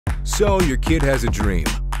So your kid has a dream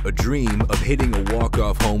of hitting a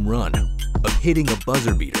walk-off home run, of hitting a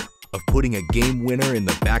buzzer beater, of putting a game winner in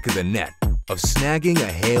the back of the net, of snagging a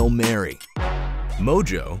Hail Mary.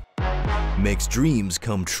 MOJO makes dreams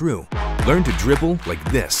come true. Learn to dribble like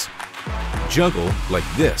this, juggle like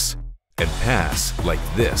this, and pass like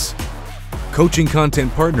this. Coaching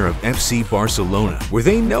content partner of FC Barcelona, where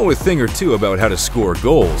they know a thing or two about how to score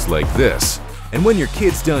goals like this. And when your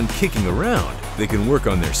kid's done kicking around, they can work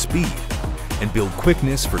on their speed and build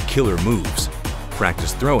quickness for killer moves.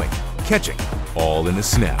 Practice throwing, catching, all in a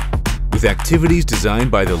snap. With activities designed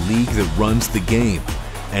by the league that runs the game,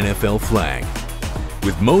 NFL Flag.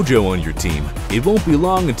 With MOJO on your team, it won't be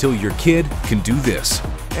long until your kid can do this,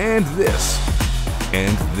 and this,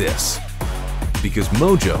 and this. Because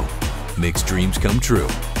MOJO makes dreams come true.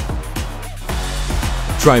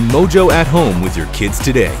 Try MOJO at home with your kids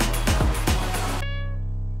today.